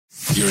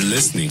You're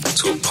listening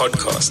to a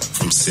podcast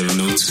from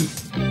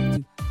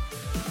 702.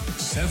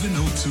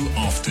 702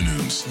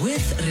 Afternoons.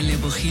 With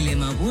Relebogile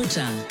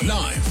Mabota.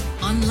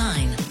 Live.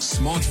 Online.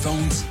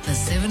 Smartphones. The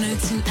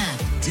 702 app.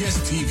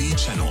 DSTV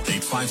channel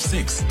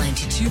 856.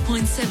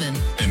 92.7.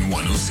 And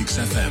 106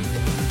 FM.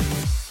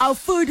 Our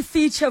food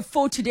feature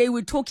for today,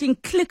 we're talking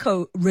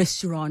Clicquot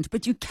Restaurant,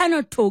 but you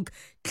cannot talk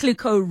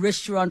Clicquot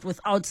Restaurant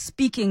without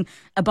speaking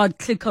about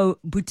Clicquot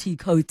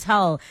Boutique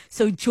Hotel.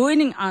 So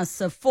joining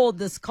us for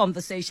this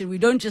conversation, we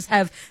don't just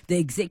have the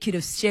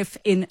executive chef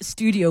in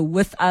studio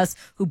with us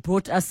who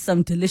brought us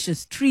some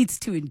delicious treats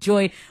to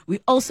enjoy.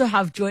 We also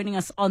have joining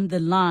us on the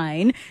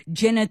line,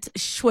 Janet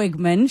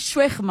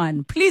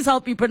Schwegman. Please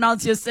help me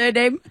pronounce your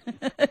surname.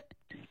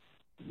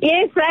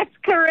 Yes, that's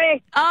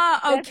correct.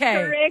 Okay.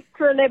 That's correct,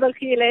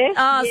 Relebogile.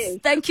 Yes.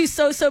 Thank you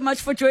so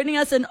much for joining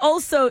us. And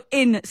also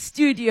in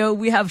studio,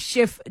 we have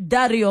Chef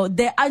Dario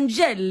De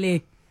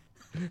Angeli.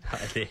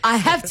 I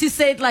have to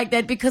say it like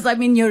that because, I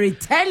mean, you're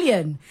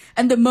Italian.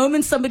 And the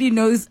moment somebody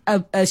knows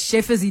a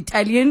chef is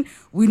Italian,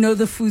 we know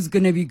the food's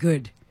going to be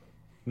good.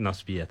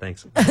 Must be, yeah,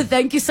 thanks.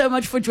 Thank you so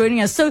much for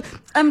joining us. So,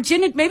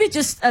 Janet, maybe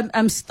just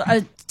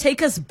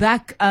take us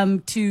back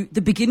to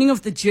the beginning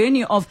of the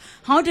journey of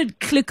how did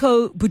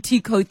Clicquot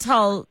Boutique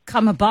Hotel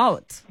come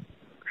about?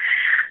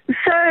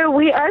 So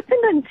we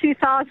opened in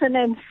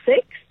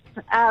 2006.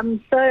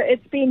 So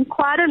it's been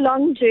quite a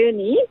long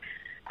journey.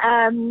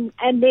 And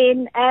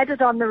then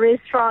added on the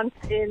restaurant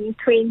in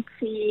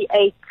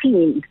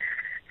 2018.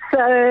 So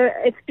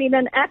it's been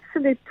an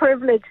absolute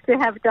privilege to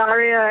have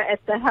Dario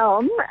at the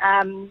helm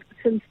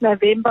since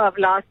November of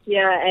last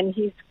year, and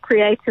he's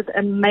created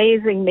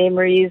amazing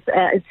menus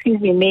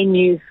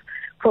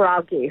for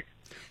our guests.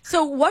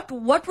 So what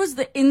was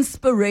the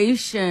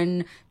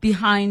inspiration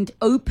behind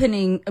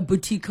opening a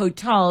boutique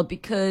hotel?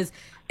 Because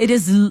it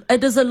is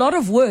a lot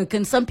of work,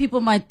 and some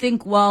people might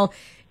think, well,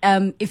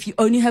 if you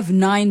only have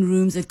 9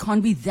 rooms, it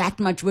can't be that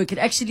much work. It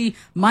actually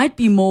might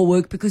be more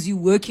work because you're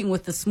working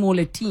with a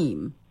smaller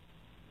team.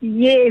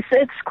 Yes,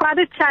 it's quite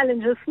a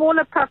challenge. A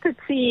smaller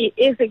property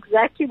is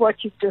exactly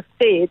what you just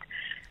said.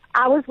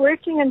 I was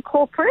working in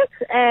corporate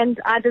and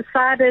I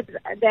decided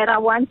that I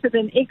wanted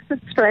an exit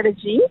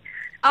strategy.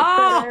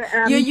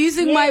 You're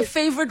using my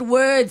favorite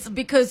words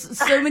because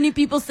so many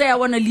people say I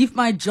want to leave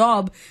my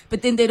job,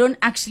 but then they don't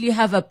actually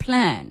have a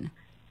plan.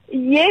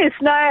 Yes,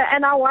 no,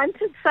 and I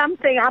wanted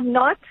something.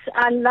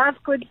 I love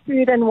good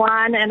food and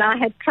wine, and I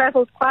had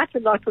traveled quite a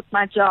lot with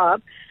my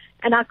job.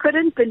 And I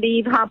couldn't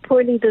believe how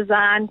poorly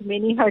designed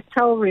many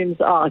hotel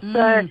rooms are.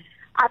 So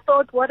I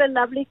thought, what a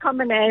lovely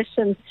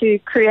combination to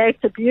create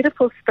a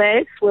beautiful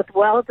space with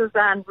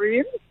well-designed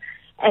rooms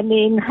and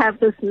then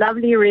have this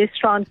lovely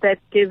restaurant that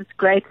gives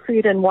great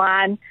food and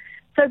wine.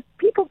 So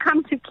people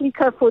come to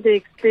Clicquot for the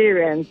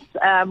experience.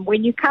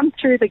 When you come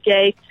through the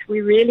gate,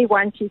 we really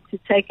want you to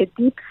take a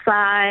deep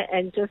sigh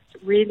and just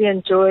really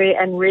enjoy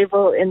and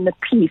revel in the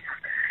peace.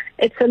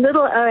 It's a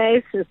little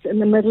oasis in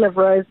the middle of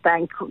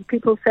Rosebank.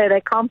 People say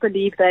they can't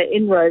believe they're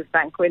in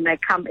Rosebank when they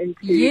come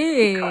into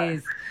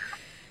Yes.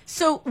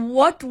 So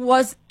what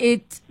was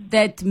it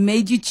that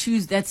made you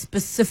choose that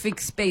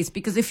specific space?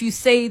 Because if you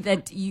say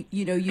that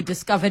you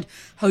discovered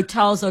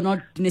hotels are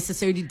not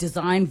necessarily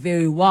designed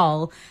very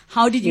well,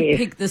 how did you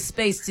pick the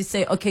space to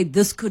say, okay,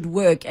 this could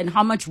work? And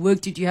how much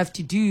work did you have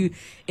to do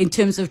in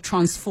terms of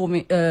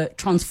transforming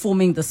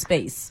the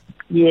space?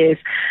 Yes.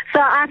 So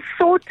I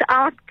sought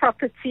out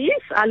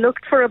properties. I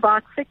looked for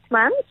about 6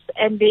 months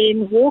and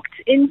then walked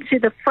into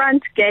the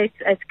front gate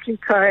at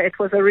Clicquot. It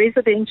was a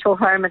residential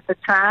home at the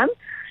time,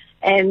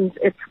 and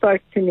it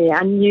spoke to me.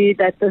 I knew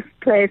that this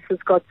place has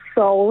got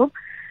soul.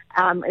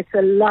 It's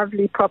a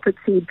lovely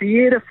property,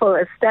 beautiful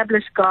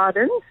established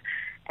gardens,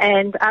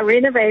 and I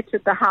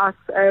renovated the house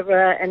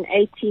over an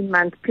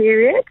 18-month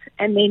period,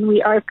 and then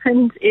we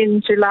opened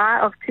in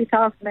July of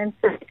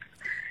 2006.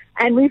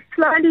 And we've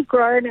slowly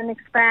grown and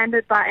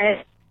expanded by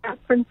a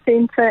conference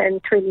center in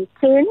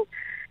 2010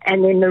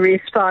 and then the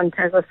restaurant,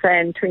 as I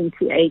say, in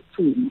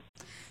 2018.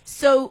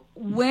 So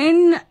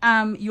when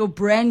your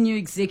brand new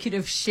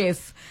executive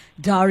chef,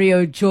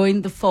 Dario,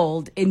 joined the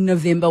fold in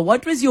November,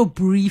 what was your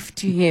brief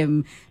to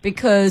him?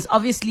 Because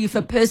obviously if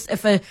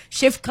a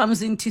chef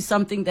comes into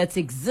something that's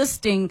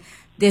existing,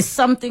 there's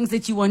some things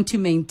that you want to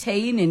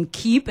maintain and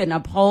keep and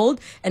uphold,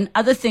 and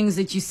other things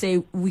that you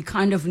say we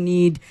kind of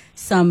need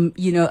some,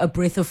 a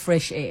breath of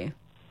fresh air.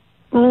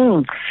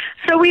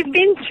 So we've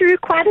been through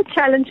quite a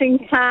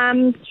challenging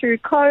time through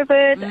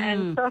COVID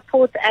and so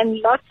forth, and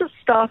lots of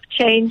staff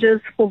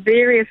changes for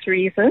various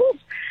reasons.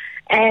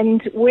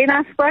 And when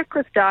I spoke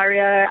with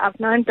Dario, I've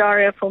known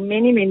Dario for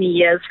many, many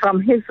years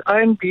from his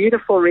own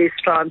beautiful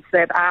restaurants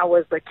that I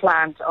was a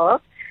client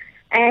of.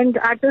 And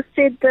I just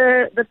said,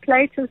 the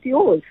plate is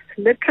yours,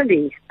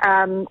 literally.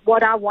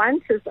 What I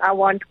want is I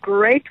want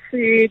great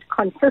food,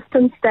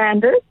 consistent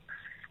standards,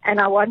 and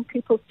I want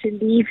people to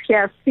leave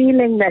here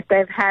feeling that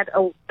they've had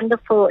a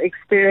wonderful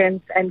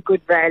experience and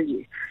good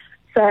value.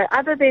 So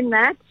other than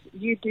that,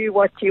 you do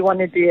what you want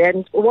to do.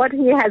 And what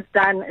he has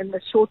done in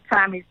the short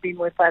time he's been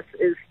with us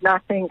is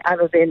nothing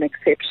other than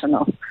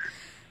exceptional.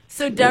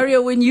 So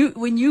Dario, when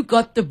you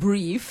got the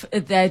brief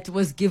that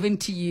was given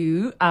to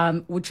you,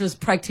 which was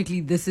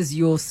practically this is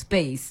your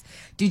space,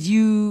 did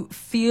you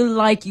feel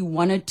like you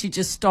wanted to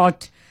just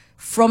start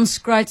from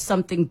scratch,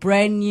 something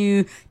brand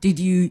new? Did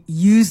you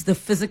use the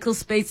physical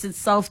space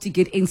itself to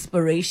get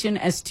inspiration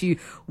as to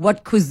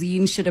what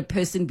cuisine should a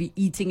person be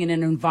eating in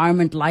an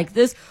environment like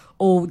this?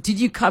 Or did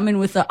you come in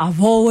with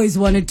I've always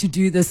wanted to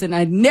do this and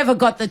I never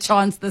got the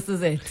chance, this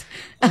is it?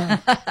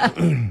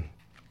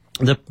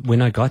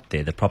 When I got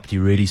there, the property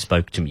really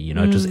spoke to me.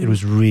 It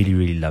was really,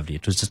 really lovely.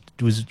 It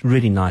was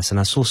really nice, and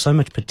I saw so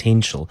much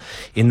potential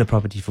in the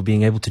property for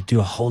being able to do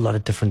a whole lot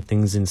of different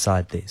things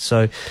inside there.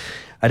 So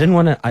I didn't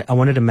want to, I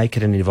wanted to make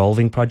it an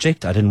evolving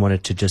project. I didn't want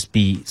it to just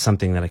be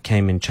something that I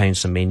came in,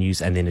 changed some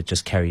menus, and then it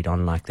just carried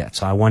on like that.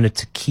 So I wanted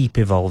to keep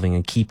evolving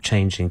and keep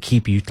changing,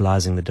 keep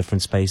utilizing the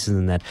different spaces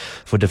and that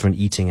for different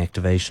eating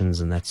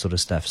activations and that sort of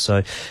stuff.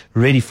 So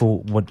really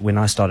when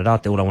I started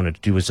out there, all I wanted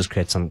to do was just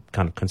create some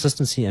kind of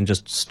consistency and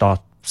just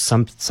start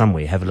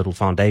somewhere, have a little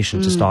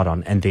foundation to start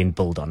on and then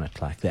build on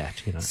it like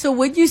that, So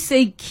when you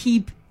say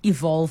keep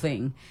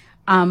evolving,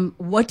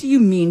 what do you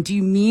mean? Do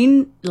you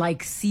mean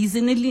like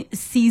seasonally,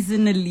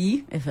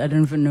 if I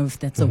don't even know if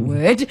that's a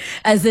word,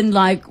 as in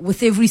like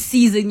with every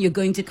season you're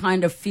going to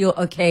kind of feel,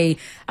 okay,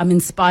 I'm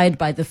inspired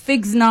by the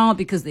figs now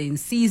because they're in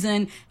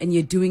season and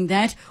you're doing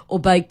that? Or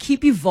by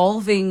keep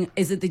evolving,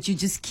 is it that you're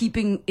just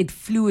keeping it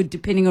fluid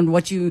depending on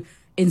what you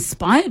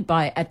inspired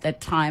by at that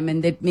time,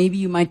 and that maybe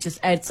you might just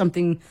add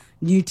something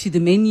new to the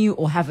menu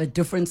or have a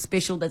different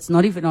special that's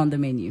not even on the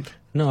menu?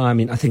 No, I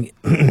mean, I think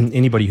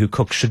anybody who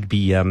cooks should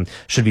be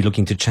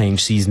looking to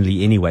change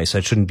seasonally anyway. So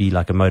it shouldn't be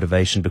like a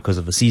motivation because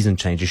of a season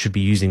change. You should be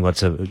using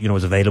what's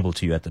available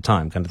to you at the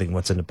time, kind of thing,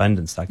 what's in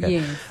abundance like that.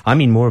 Yes. I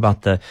mean more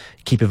about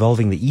keep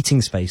evolving the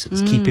eating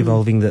spaces, keep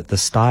evolving the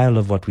style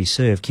of what we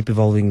serve, keep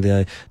evolving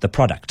the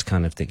product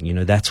kind of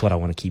thing. That's what I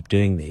want to keep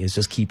doing there, is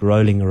just keep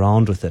rolling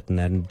around with it,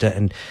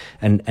 and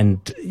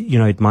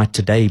it might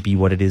today be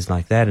what it is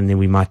like that, and then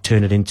we might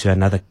turn it into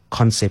another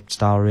concept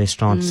style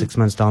restaurant 6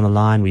 months down the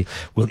line.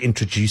 We'll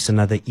introduce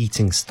another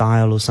eating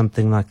style or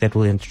something like that.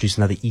 We'll introduce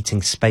another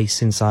eating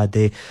space inside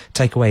there.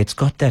 Takeaway, it's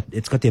got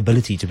the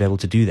ability to be able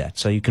to do that.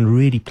 So you can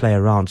really play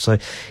around. So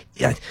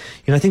yeah,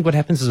 I think what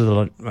happens is a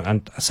lot,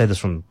 and I say this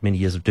from many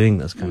years of doing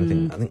this kind of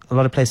thing, I think a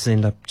lot of places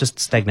end up just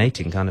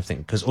stagnating kind of thing,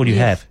 because all you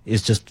have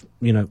is just,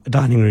 a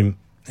dining room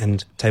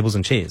and tables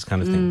and chairs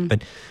kind of thing.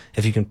 But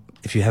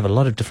if you have a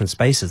lot of different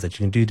spaces that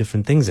you can do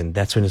different things in,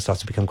 that's when it starts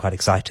to become quite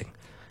exciting.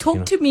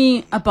 Talk to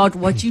me about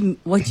what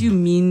you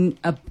mean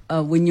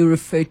when you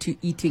refer to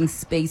eating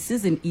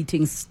spaces and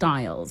eating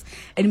styles,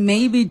 and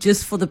maybe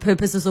just for the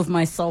purposes of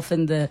myself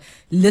and the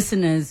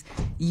listeners,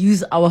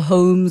 use our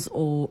homes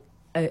or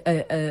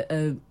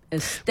a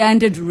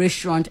standard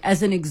restaurant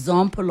as an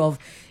example of,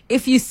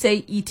 if you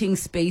say eating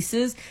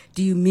spaces,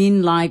 do you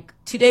mean like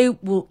today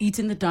we'll eat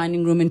in the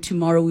dining room and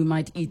tomorrow we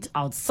might eat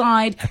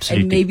outside?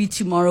 Absolutely. And maybe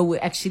tomorrow we're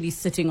actually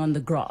sitting on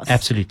the grass?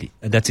 Absolutely.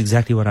 That's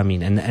exactly what I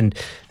mean. And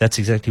that's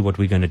exactly what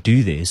we're going to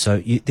do there.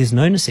 So there's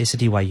no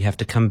necessity why you have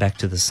to come back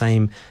to the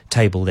same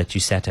table that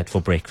you sat at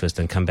for breakfast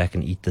and come back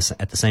and eat this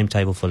at the same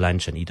table for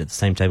lunch and eat at the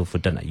same table for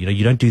dinner.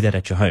 You don't do that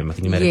at your home. I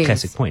think you made a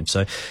classic point.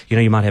 So,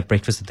 you might have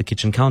breakfast at the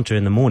kitchen counter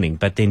in the morning,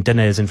 but then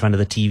dinner is in front of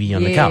the TV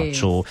on the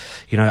couch, or,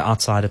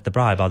 outside at the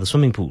braai by the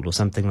swimming pool or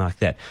something like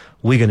that.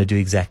 We're going to do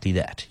exactly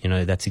that.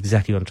 That's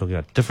exactly what I'm talking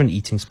about. Different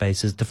eating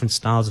spaces, different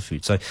styles of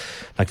food. So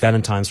like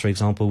Valentine's, for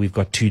example, we've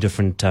got two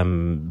different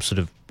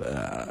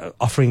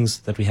offerings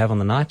that we have on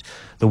the night.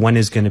 The one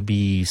is going to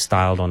be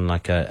styled on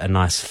like a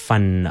nice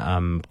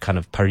fun kind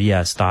of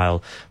paella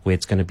style, where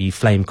it's going to be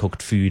flame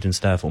cooked food and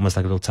stuff, almost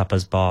like a little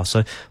tapas bar.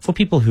 So for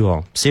people who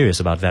are serious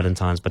about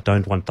Valentine's but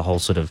don't want the whole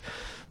sort of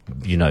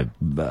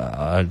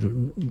I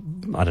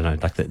don't know,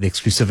 like the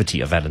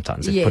exclusivity of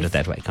Valentine's, let's put it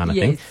that way, kind of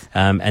thing.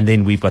 And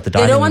then we've got the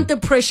dining They don't room. want the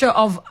pressure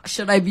of,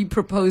 should I be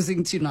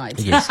proposing tonight?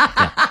 Yes,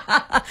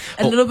 yeah.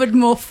 A little bit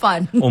more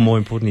fun. Or more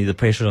importantly, the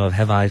pressure of,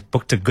 have I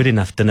booked a good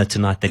enough dinner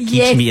tonight that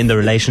keeps me in the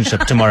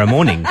relationship tomorrow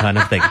morning, kind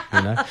of thing,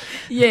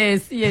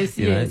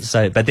 Yes.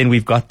 So, but then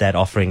we've got that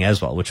offering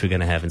as well, which we're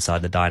going to have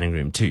inside the dining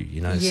room too,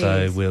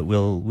 So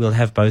we'll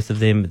have both of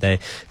them.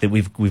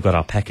 We've got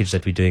our package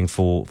that we're doing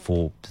for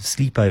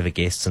sleepover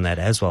guests and that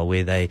as well,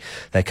 where they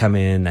come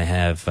in, they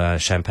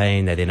have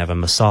champagne, they then have a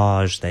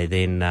massage, they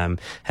then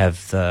have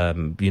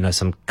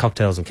some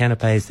cocktails and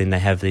canapes, then they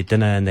have their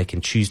dinner, and they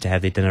can choose to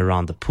have their dinner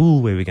around the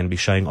pool, where we're going to be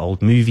showing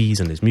old movies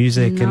and there's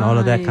music and all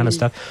of that kind of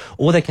stuff,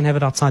 or they can have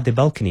it outside their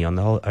balcony on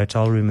the whole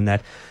hotel room and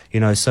that,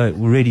 so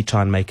we really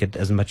try and make it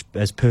as much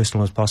as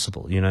personal as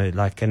possible,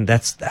 and I think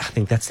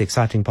that's the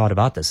exciting part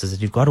about this, is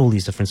that you've got all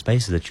these different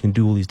spaces that you can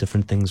do all these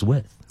different things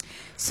with.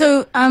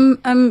 So,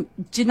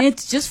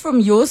 Jeanette, just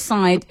from your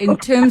side, in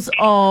terms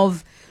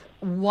of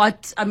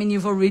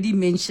you've already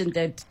mentioned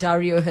that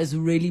Dario has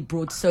really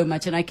brought so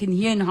much, and I can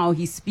hear in how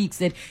he speaks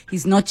that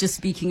he's not just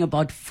speaking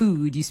about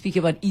food. You speak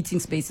about eating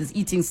spaces,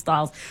 eating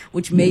styles,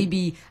 which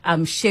maybe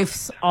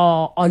chefs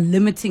are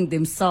limiting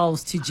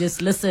themselves to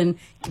just listen,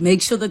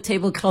 make sure the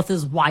tablecloth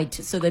is white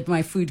so that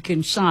my food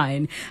can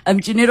shine.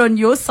 Jeanette, on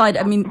your side,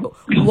 I mean,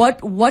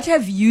 what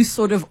have you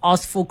sort of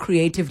asked for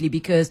creatively?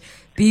 Because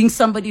being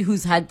somebody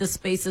who's had the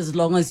space as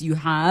long as you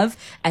have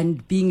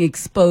and being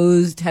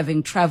exposed,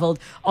 having traveled,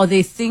 are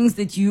there things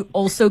that you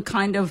also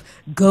kind of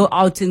go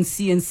out and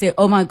see and say,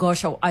 oh my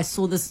gosh, I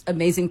saw this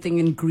amazing thing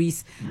in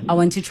Greece. I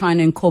want to try and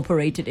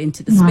incorporate it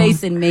into the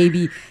space, and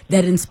maybe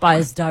that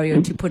inspires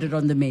Dario to put it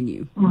on the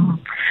menu?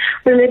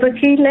 Well,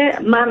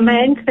 Lebokile, my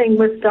main thing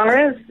was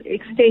Dario's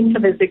extent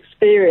of his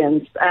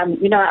experience. I'm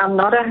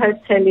not a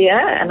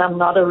hotelier and I'm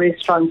not a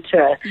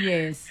restaurateur.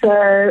 Yes.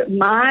 So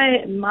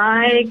my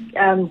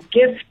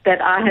gift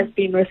that I have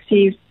been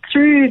received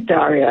through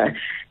Dario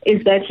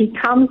is that he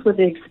comes with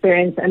the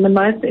experience and the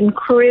most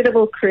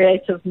incredible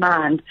creative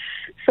mind.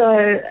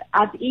 So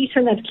I've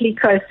eaten at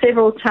Kliko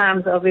several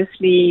times,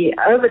 obviously,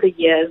 over the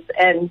years,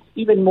 and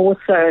even more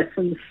so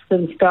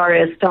since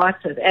Dario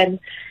started. And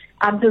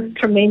I'm just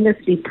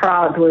tremendously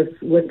proud with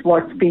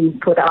what's been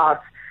put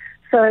out.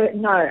 So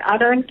no, I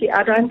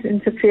don't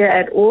interfere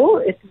at all.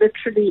 It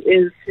literally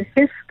is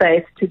his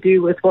space to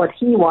do with what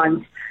he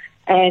wants.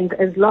 And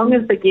as long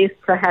as the guests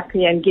are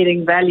happy and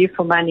getting value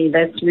for money,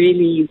 that's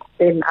really,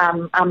 then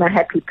I'm a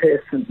happy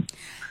person.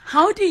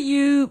 How do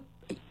you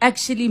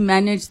actually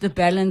manage the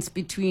balance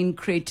between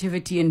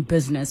creativity and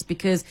business?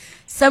 Because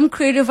some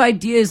creative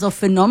ideas are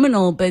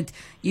phenomenal, but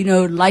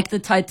like the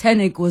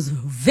Titanic was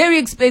very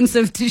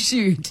expensive to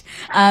shoot.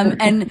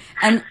 And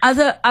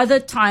other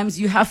times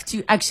you have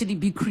to actually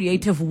be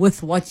creative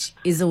with what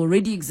is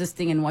already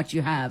existing and what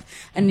you have.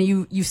 And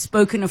you've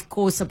spoken, of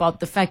course,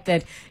 about the fact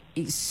that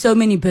so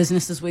many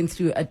businesses went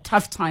through a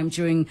tough time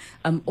during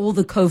all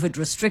the COVID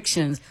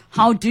restrictions.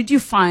 How did you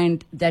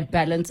find that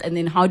balance, and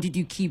then how did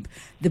you keep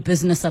the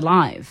business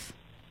alive?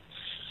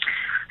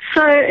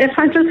 So if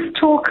I just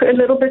talk a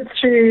little bit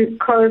through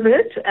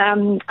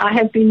COVID, I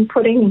have been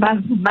putting my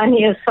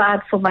money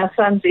aside for my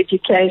son's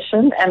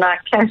education, and I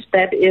cashed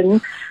that in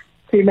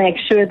to make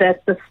sure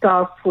that the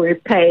staff were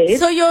paid.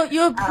 So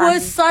your poor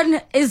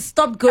son is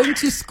stopped going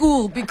to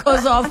school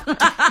because of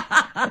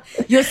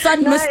your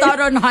son missed out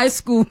on high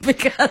school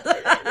because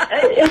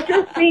it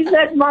just means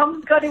that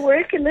mom's got to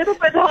work a little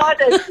bit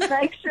harder to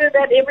make sure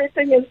that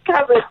everything is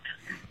covered.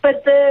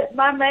 But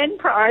my main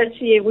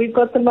priority, we've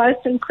got the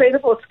most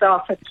incredible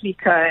staff at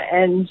Kliko,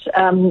 and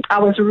I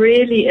was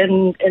really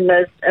in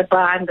a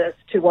bind as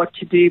to what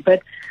to do,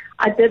 but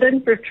I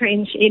didn't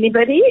retrench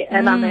anybody,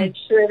 and I made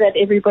sure that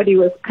everybody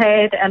was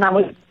paid, and I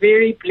was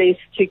very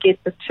blessed to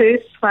get the TERS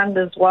fund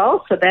as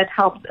well, so that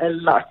helped a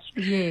lot.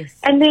 Yes.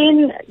 And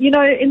then,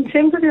 in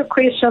terms of your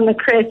question on the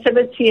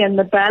creativity and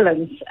the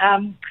balance,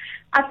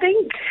 I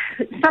think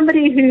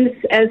somebody who's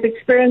as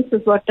experienced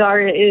as what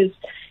Dario is,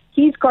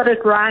 he's got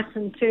it right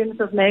in terms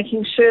of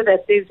making sure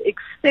that there's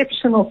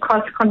exceptional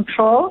cost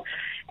control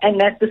and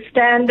that the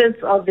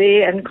standards are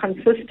there and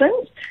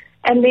consistent.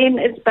 And then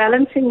it's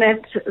balancing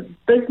that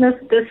business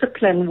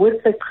discipline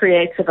with the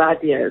creative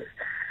ideas.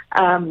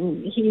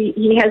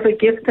 He has a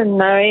gift in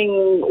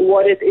knowing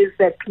what it is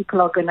that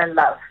people are going to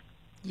love.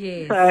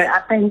 Yes. So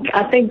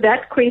I think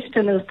that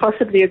question is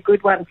possibly a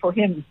good one for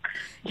him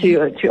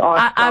to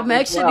ask. I'm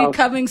actually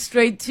coming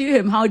straight to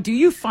him. How do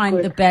you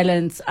find the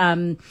balance?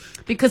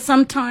 Because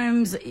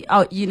sometimes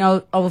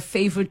our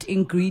favorite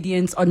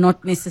ingredients are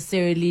not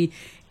necessarily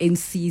in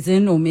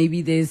season, or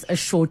maybe there's a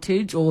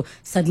shortage, or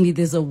suddenly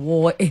there's a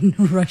war in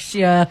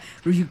Russia,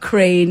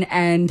 Ukraine,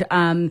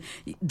 and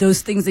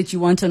those things that you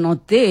want are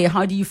not there.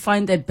 How do you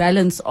find that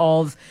balance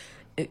of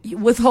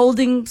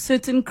withholding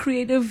certain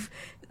creative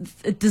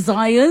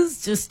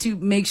desires just to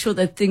make sure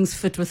that things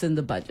fit within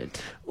the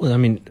budget? Well, I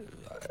mean,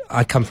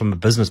 I come from a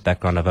business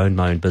background. I've owned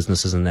my own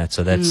businesses and that.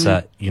 So that's,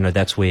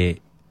 that's where,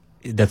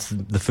 that's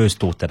the first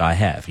thought that I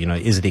have.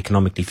 Is it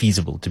economically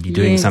feasible to be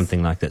doing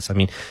something like this? I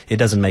mean, it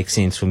doesn't make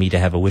sense for me to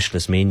have a wish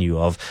list menu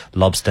of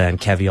lobster and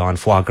caviar and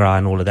foie gras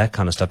and all of that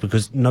kind of stuff,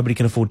 because nobody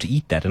can afford to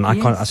eat that. And I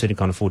certainly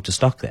can't afford to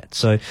stock that.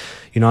 So,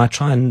 I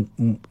try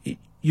and,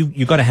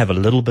 you got to have a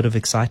little bit of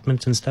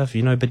excitement and stuff,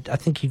 but I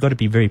think you got to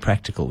be very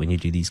practical when you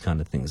do these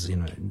kind of things,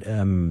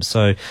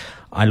 So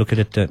I look at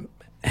it,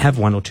 have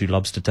one or two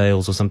lobster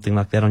tails or something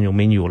like that on your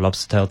menu, or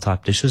lobster tail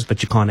type dishes,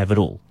 but you can't have it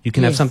all. You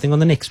can have something on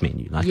the next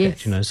menu like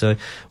that, So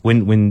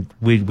when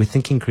we're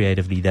thinking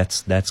creatively,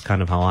 that's kind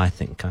of how I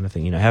think, kind of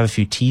thing. Have a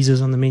few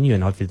teasers on the menu,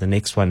 and hopefully the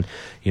next one,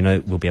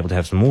 we'll be able to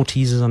have some more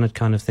teasers on it,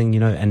 kind of thing,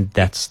 and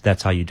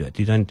that's how you do it.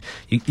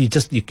 You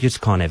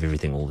just can't have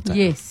everything all the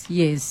time.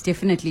 Yes,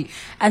 definitely.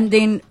 And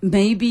then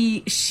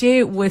maybe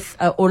share with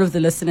all of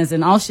the listeners,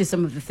 and I'll share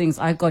some of the things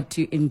I got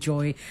to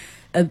enjoy.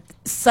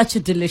 Such a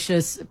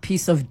delicious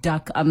piece of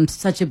duck. I'm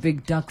such a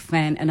big duck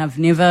fan, and I've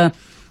never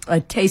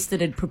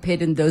tasted it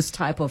prepared in those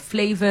type of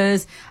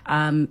flavors.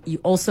 You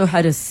also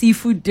had a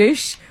seafood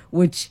dish,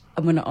 which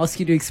I'm going to ask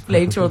you to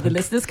explain to all the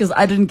listeners because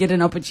I didn't get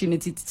an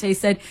opportunity to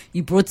taste that.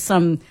 You brought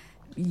some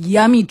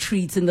yummy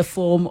treats in the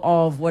form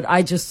of what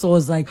I just saw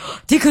as like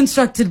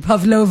deconstructed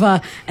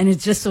pavlova, and it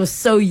just was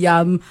so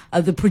yum.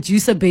 The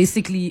producer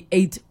basically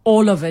ate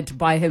all of it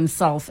by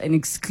himself and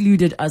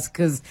excluded us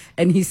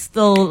and he's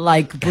still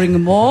like,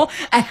 bring more.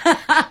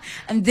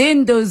 And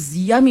then those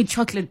yummy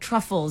chocolate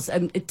truffles.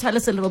 Tell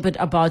us a little bit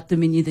about the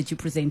menu that you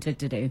presented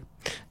today.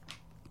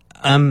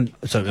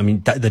 So, I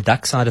mean, the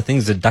duck side of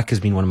things, the duck has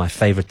been one of my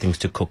favorite things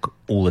to cook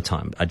all the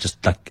time.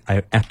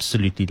 I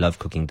absolutely love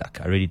cooking duck.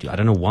 I really do. I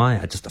don't know why.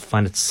 I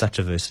find it such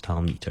a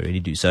versatile meat. I really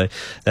do. So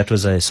that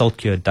was a salt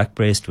cured duck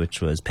breast, which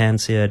was pan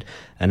seared,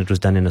 and it was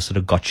done in a sort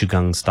of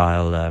gochujang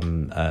style,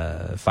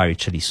 fiery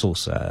chili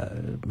sauce,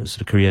 sort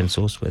of Korean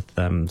sauce with,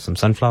 some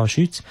sunflower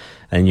shoots.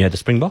 And you had a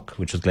springbok,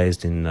 which was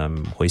glazed in,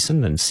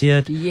 hoisin and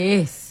seared.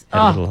 Yes.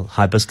 Had a little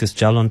hibiscus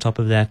gel on top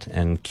of that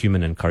and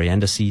cumin and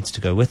coriander seeds to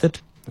go with it.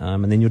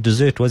 And then your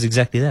dessert was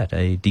exactly that,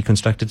 a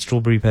deconstructed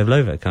strawberry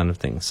pavlova kind of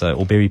thing,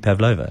 or berry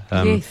pavlova.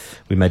 Yes.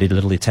 We made it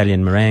little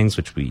Italian meringues,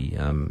 which we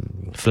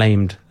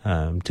flamed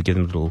to give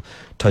them a little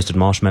toasted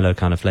marshmallow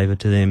kind of flavor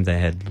to them. They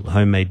had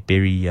homemade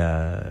berry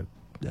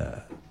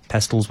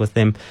pastels with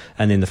them,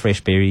 and then the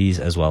fresh berries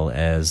as well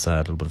as a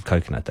little bit of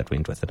coconut that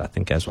went with it, I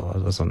think, as well. I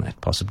was on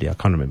that, possibly. I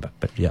can't remember,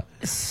 but yeah.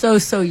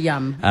 So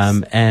yum.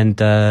 And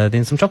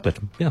then some chocolate.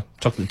 Yeah,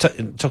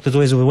 chocolate's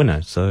always a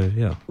winner, so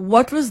yeah.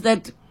 What was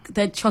that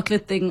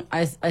chocolate thing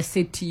I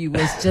said to you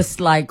was just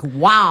like,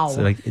 wow.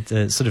 So like it's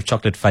a sort of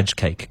chocolate fudge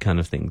cake kind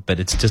of thing, but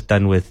it's just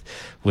done with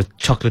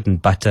chocolate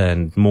and butter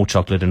and more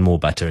chocolate and more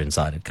butter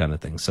inside it kind of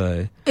thing.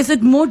 So is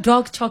it more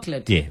dark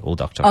chocolate? Yeah, all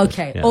dark chocolate.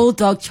 Okay, yeah. all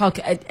dark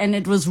chocolate. And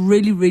it was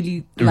really,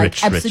 really like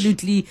Rich.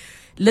 absolutely.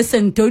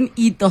 Listen, don't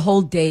eat the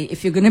whole day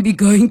if you're going to be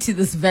going to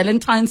this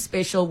Valentine's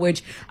special,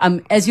 which,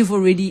 as you've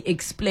already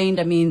explained,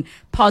 I mean,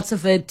 parts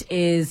of it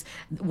is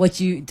what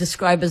you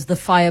describe as the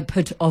fire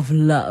pit of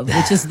love,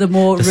 which is the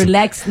more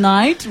relaxed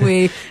night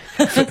where.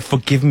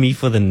 Forgive me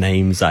for the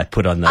names I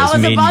put on those I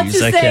was menus. about to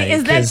say,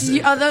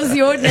 Okay, are those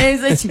your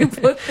names that you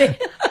put there?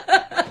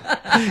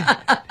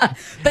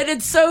 But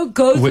it so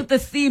goes with the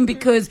theme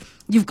because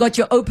you've got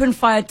your open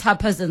fire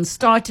tapas and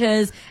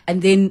starters,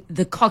 and then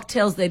the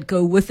cocktails that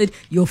go with it,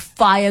 your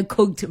fire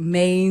cooked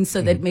main,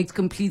 so that makes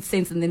complete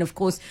sense. And then, of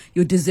course,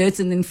 your desserts.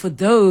 And then for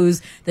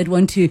those that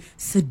want to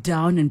sit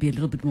down and be a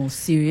little bit more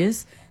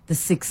serious, the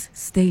 6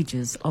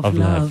 stages of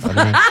love. I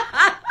know.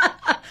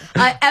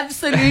 I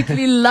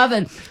absolutely love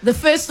it. The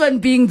first one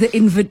being the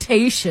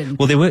invitation.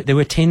 Well, there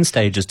were 10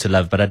 stages to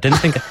love, but I didn't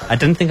think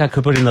I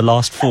could put in the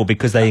last 4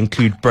 because they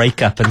include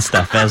breakup and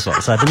stuff as well.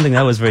 So I didn't think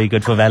that was very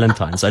good for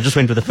Valentine's. So I just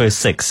went with the first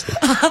 6.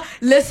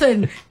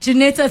 Listen,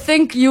 Jeanette, I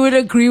think you would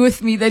agree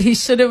with me that he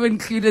should have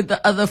included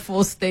the other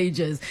 4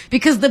 stages,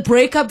 because the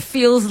breakup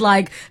feels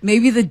like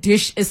maybe the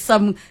dish is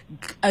some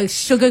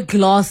sugar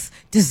glass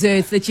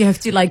dessert that you have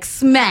to like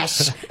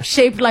smash,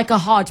 shaped like a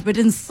heart, but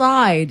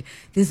inside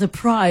there's a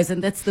prize,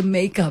 and that's the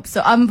makeup.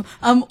 So I'm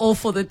all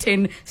for the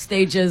 10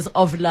 stages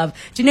of love.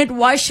 Jeanette,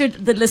 why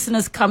should the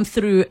listeners come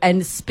through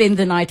and spend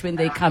the night when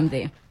they come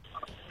there?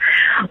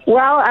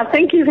 Well, I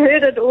think you've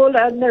heard it all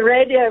on the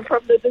radio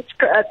from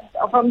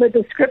the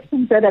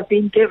descriptions that have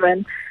been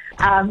given.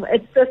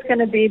 It's just going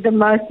to be the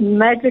most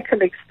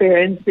magical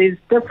experience. There's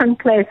different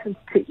places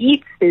to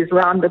eat. There's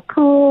around the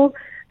pool.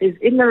 There's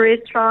in the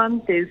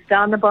restaurant. There's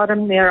down the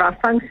bottom near our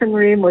function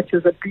room, which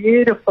is a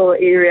beautiful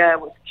area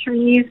with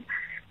trees.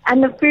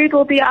 And the food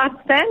will be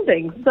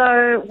outstanding.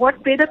 So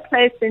what better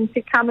place than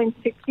to come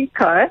into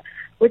Kiko,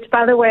 which,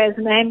 by the way, is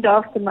named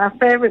after my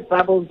favorite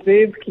bubbles,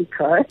 Verb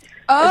Kiko.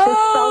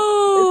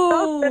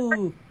 Oh! It's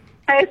different.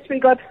 In case we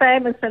got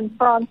famous in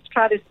France,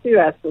 try to sue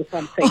us or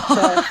something.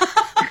 So.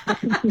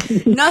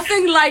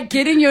 Nothing like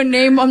getting your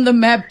name on the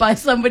map by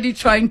somebody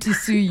trying to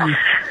sue you.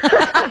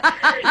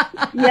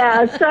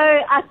 Yeah, so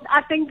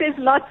I think there's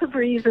lots of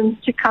reasons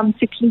to come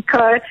to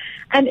Kiko.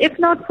 And if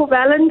not for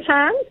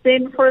Valentine's,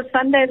 then for a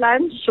Sunday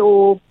lunch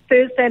or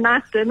Thursday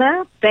night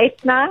dinner,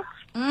 date night.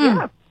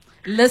 Yeah.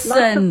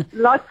 Listen,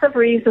 lots of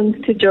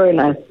reasons to join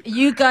us.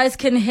 You guys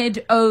can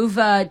head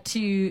over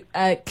to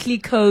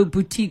Kliko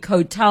Boutique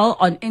Hotel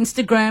on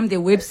Instagram. Their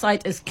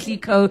website is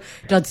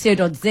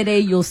kliko.co.za.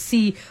 You'll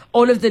see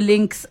all of the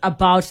links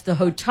about the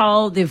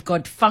hotel. They've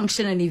got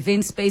function and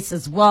event space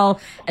as well.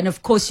 And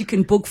of course, you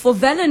can book for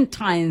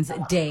Valentine's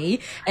Day.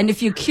 And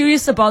if you're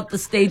curious about the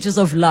stages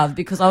of love,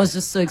 because I was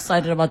just so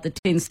excited about the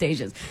 10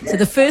 stages. So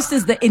the first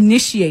is the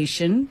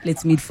initiation.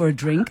 Let's meet for a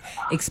drink.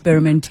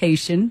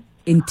 Experimentation.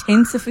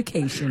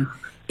 Intensification,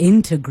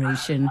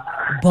 integration,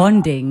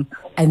 bonding,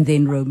 and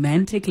then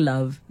romantic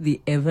love,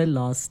 the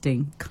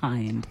everlasting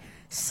kind.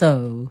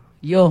 So,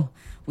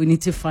 we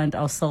need to find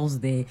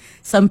ourselves there.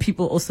 Some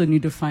people also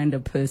need to find a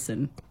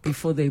person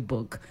before they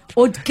book.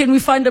 Or can we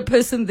find a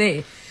person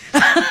there?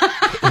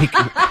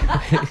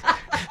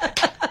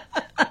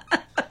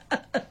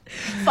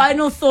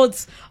 Final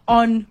thoughts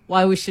on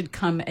why we should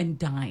come and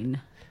dine.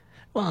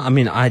 Well, I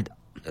mean,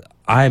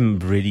 I'm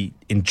really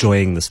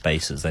enjoying the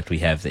spaces that we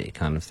have there,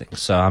 kind of thing.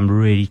 So I'm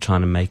really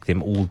trying to make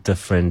them all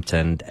different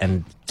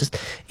and just,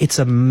 it's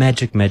a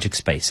magic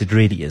space. It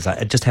really is.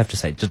 I just have to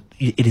say,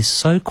 it is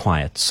so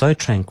quiet, so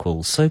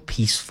tranquil, so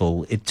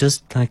peaceful. It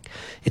just like,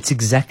 it's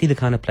exactly the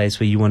kind of place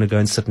where you want to go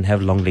and sit and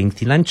have long,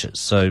 lengthy lunches.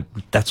 So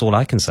that's all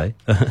I can say.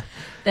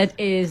 That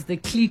is the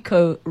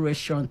Clicquot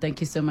restaurant.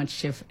 Thank you so much,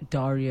 Chef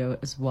Dario,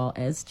 as well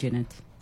as Janet.